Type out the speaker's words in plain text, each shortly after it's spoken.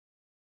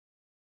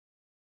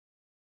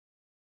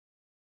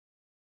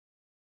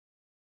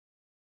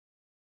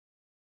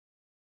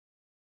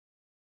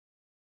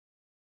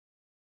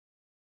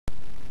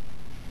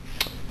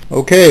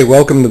Okay,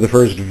 welcome to the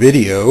first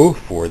video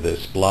for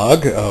this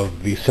blog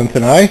of the Synth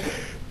and I.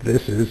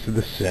 This is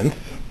the synth,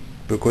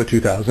 Buchla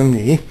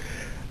 200e,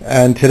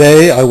 and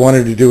today I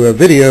wanted to do a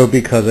video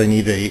because I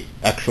need a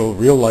actual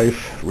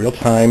real-life,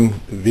 real-time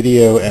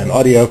video and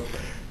audio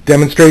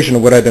demonstration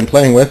of what I've been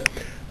playing with.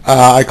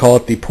 I call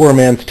it the poor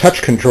man's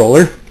touch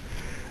controller,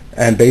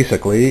 and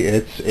basically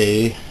it's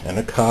an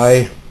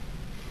Akai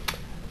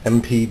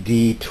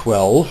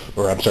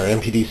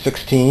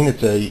MPD16.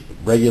 It's a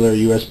regular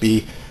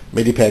USB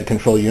Midi pad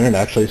control unit.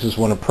 Actually, this is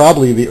one of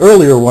probably the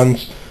earlier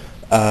ones,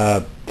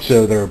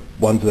 so there are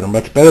ones that are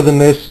much better than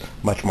this,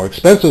 much more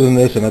expensive than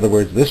this. In other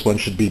words, this one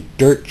should be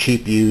dirt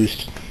cheap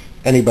used.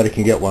 Anybody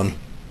can get one.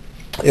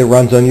 It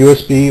runs on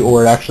USB,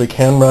 or it actually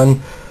can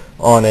run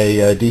on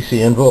a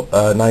DC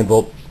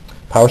 9-volt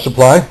power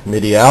supply,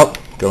 MIDI out,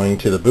 going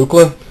to the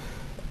Buchla,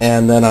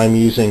 and then I'm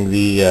using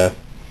the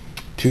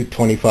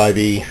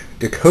 225e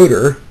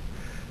decoder.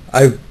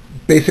 I've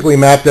basically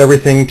mapped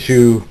everything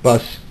to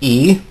bus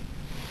E.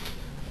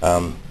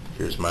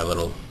 Here's my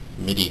little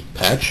MIDI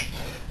patch,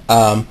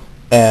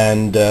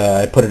 and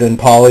I put it in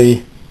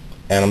poly,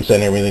 and I'm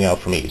sending everything out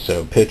from E.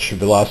 So pitch,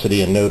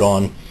 velocity, and note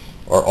on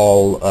are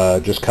all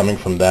just coming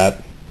from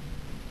that.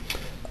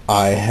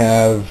 I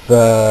have,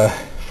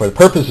 for the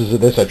purposes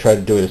of this, I try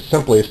to do it as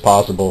simply as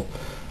possible.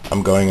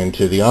 I'm going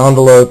into the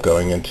envelope,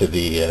 going into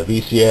the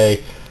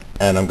VCA,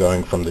 and I'm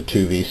going from the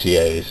two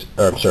VCOs,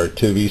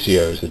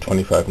 the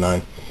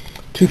 25.9.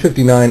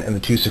 259 and the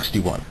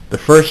 261. The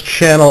first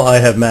channel I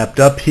have mapped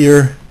up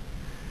here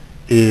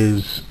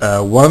is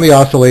one of the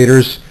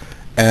oscillators,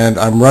 and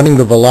I'm running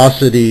the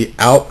velocity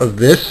out of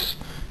this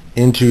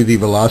into the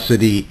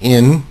velocity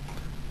in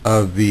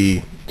of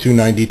the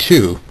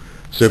 292.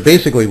 So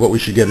basically what we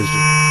should get is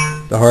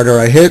the harder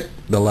I hit,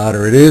 the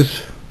louder it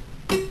is.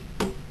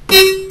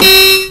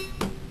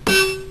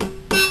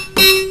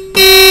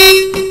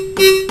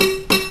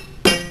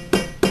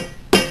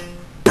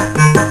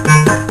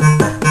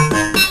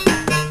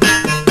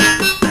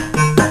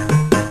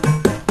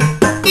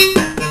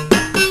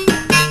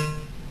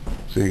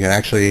 So you can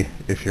actually,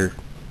 if you're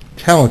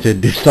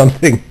talented, do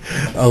something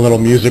a little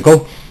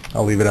musical.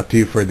 I'll leave it up to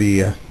you for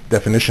the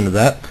definition of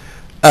that.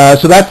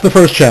 So that's the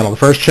first channel. The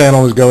first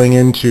channel is going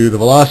into the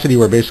velocity.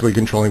 We're basically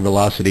controlling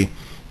velocity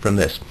from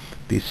this.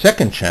 The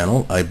second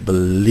channel, I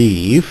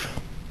believe,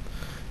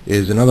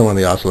 is another one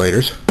of the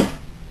oscillators.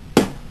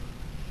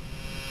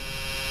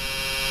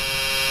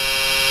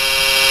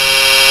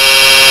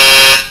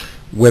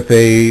 With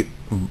a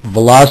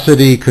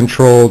velocity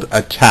controlled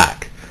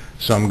attack.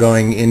 So I'm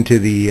going into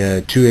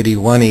the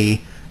 281e,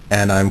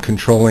 and I'm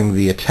controlling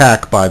the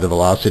attack by the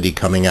velocity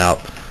coming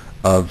out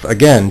of,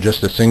 again,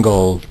 just a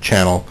single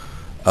channel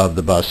of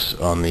the bus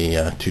on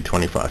the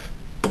 225.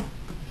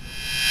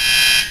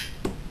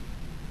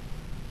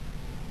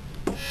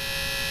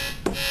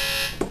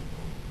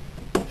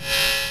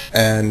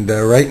 And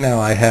right now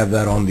I have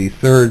that on the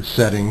third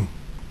setting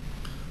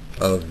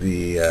of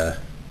the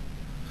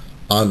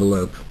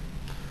envelope.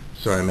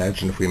 So I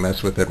imagine if we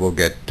mess with it, we'll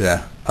get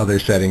other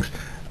settings.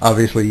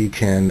 Obviously, you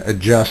can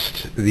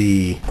adjust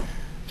the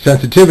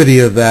sensitivity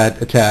of that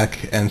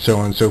attack and so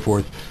on and so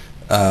forth,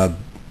 so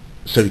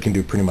you can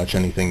do pretty much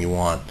anything you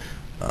want.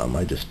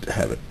 I just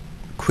have it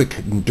quick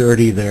and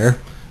dirty there.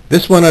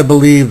 This one, I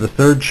believe, the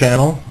third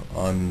channel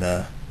on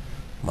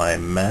my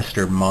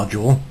master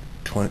module,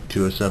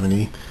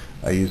 207e,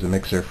 I use the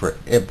mixer for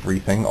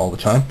everything all the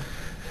time,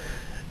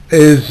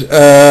 is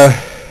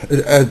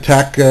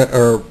attack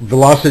or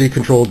velocity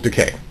controlled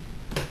decay.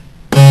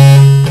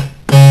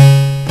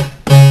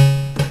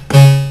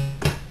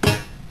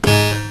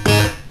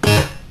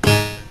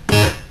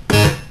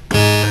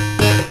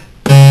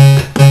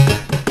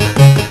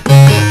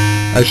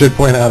 I should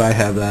point out I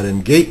have that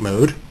in gate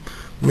mode.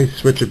 Let me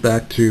switch it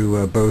back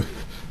to both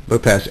low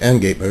pass and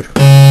gate mode.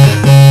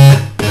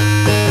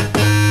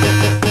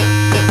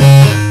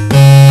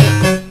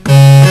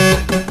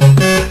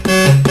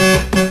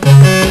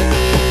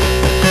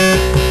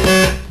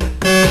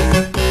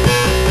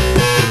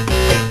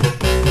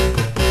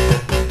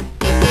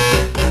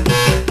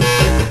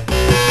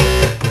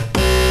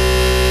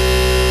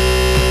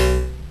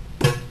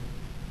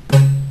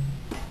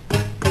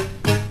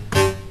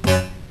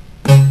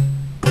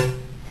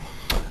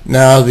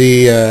 Now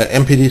the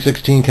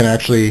MPD16 can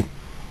actually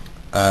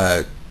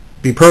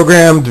be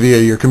programmed via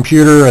your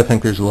computer. I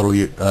think there's a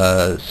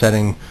little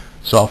setting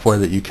software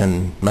that you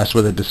can mess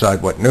with it,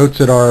 decide what notes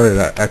it are.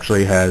 It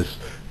actually has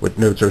what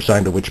notes are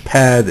assigned to which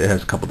pad. It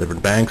has a couple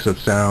different banks of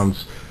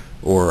sounds,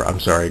 or I'm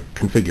sorry,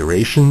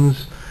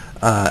 configurations.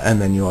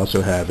 And then you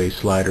also have a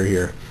slider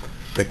here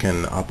that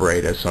can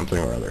operate as something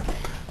or other.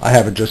 I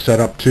have it just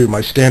set up to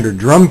my standard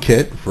drum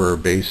kit for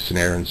bass,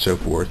 snare, and so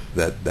forth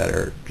that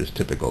are just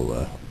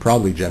typical,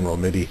 probably general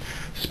MIDI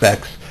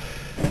specs.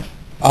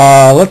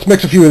 Let's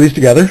mix a few of these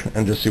together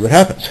and just see what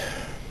happens.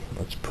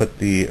 Let's put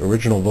the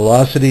original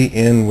velocity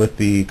in with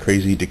the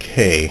crazy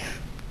decay.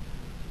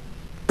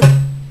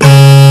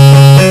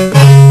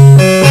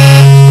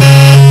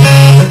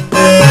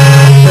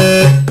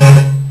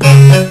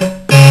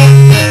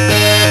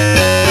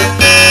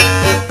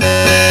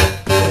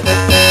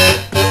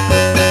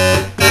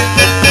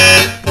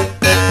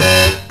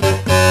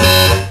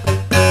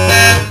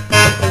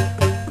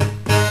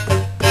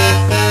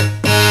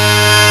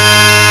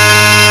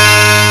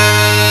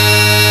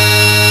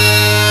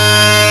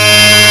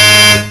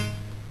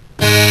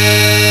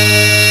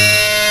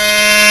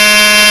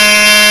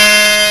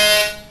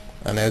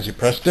 as you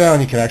press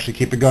down, you can actually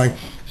keep it going.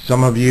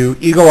 Some of you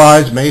eagle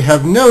eyes may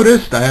have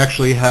noticed I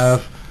actually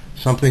have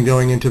something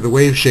going into the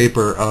wave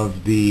shaper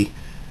of the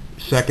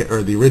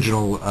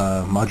original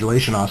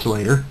modulation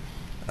oscillator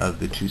of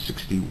the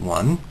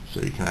 261,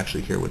 so you can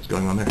actually hear what's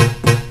going on there.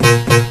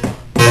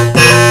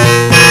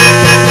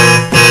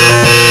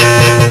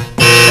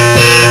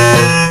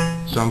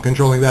 So I'm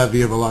controlling that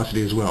via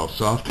velocity as well.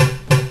 Soft,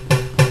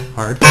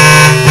 hard.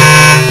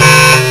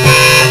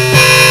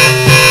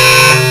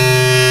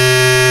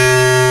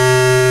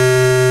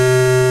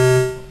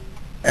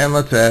 And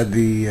let's add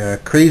the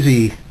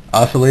crazy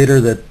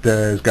oscillator that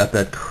has got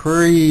that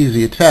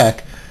crazy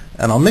attack,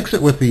 and I'll mix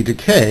it with the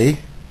decay.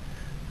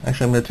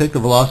 Actually, I'm going to take the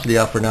velocity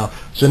out for now.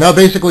 So now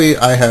basically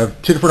I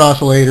have two different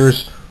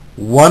oscillators,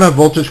 one on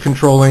voltage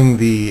controlling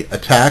the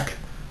attack,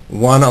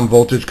 one on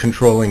voltage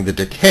controlling the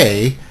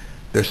decay.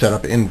 They're set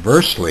up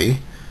inversely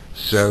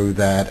so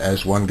that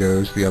as one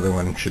goes, the other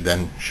one should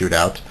then shoot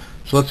out.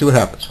 So let's see what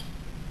happens.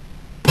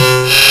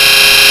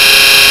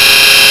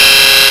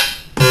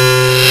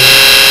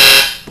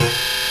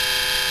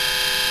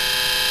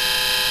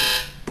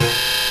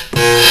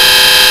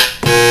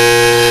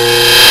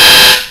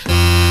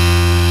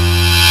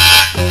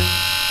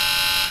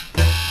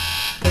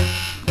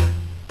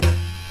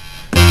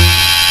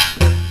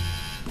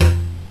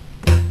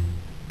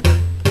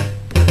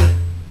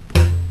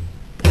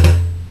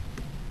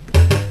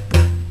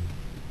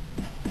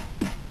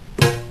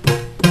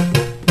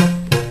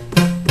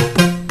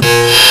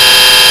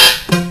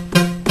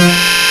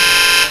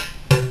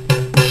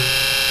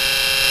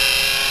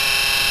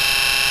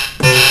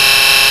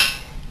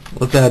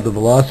 Let's add the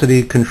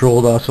velocity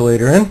controlled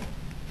oscillator in.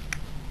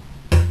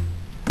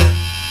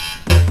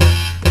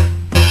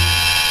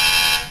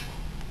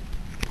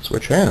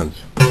 Switch hands.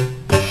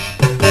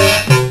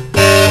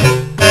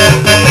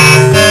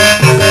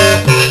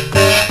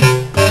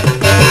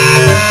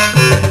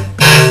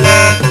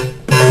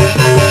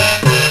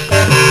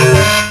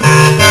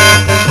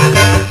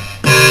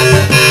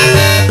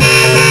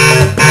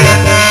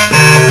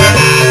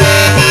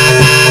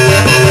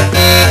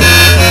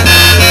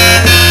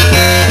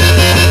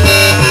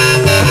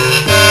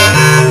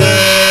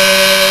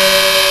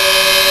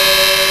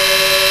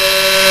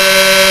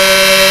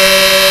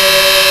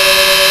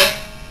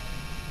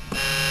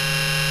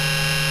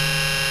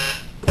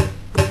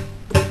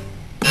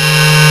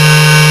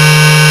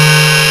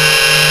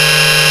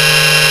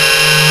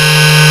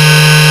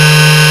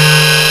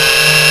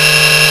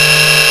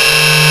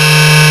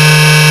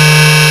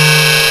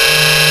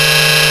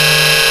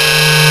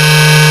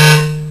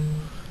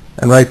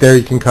 And right there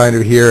you can kind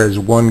of hear as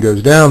one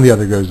goes down, the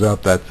other goes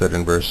up. That's that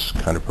inverse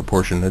kind of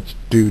proportion. That's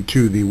due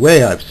to the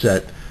way I've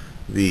set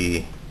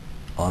the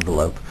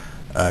envelope.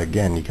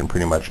 Again, you can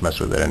pretty much mess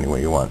with it any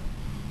way you want.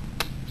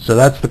 So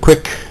that's the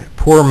quick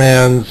poor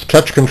man's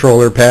touch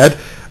controller pad.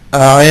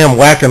 I am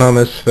whacking on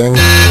this thing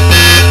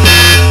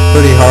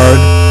pretty hard,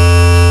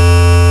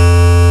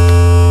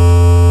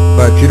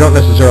 but you don't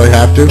necessarily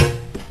have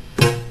to.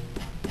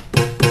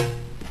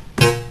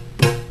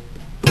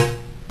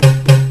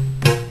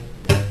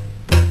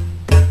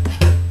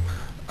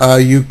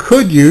 You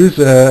could use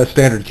a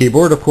standard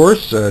keyboard, of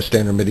course, a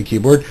standard Midi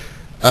keyboard.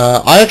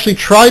 I actually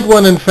tried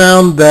one and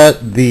found that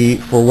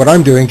for what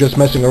I'm doing, just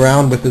messing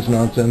around with this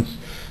nonsense,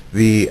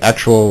 the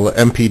actual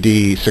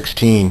MPD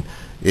 16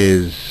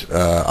 is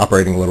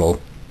operating a little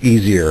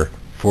easier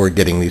for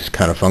getting these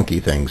kind of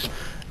funky things.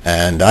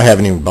 And I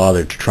haven't even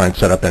bothered to try and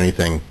set up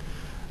anything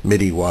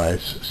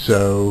MIDI-wise.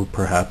 So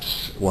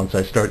perhaps once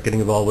I start getting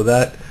involved with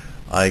that,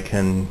 I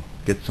can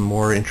get some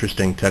more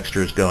interesting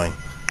textures going.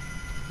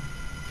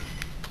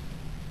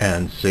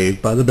 And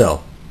Saved by the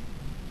Bell.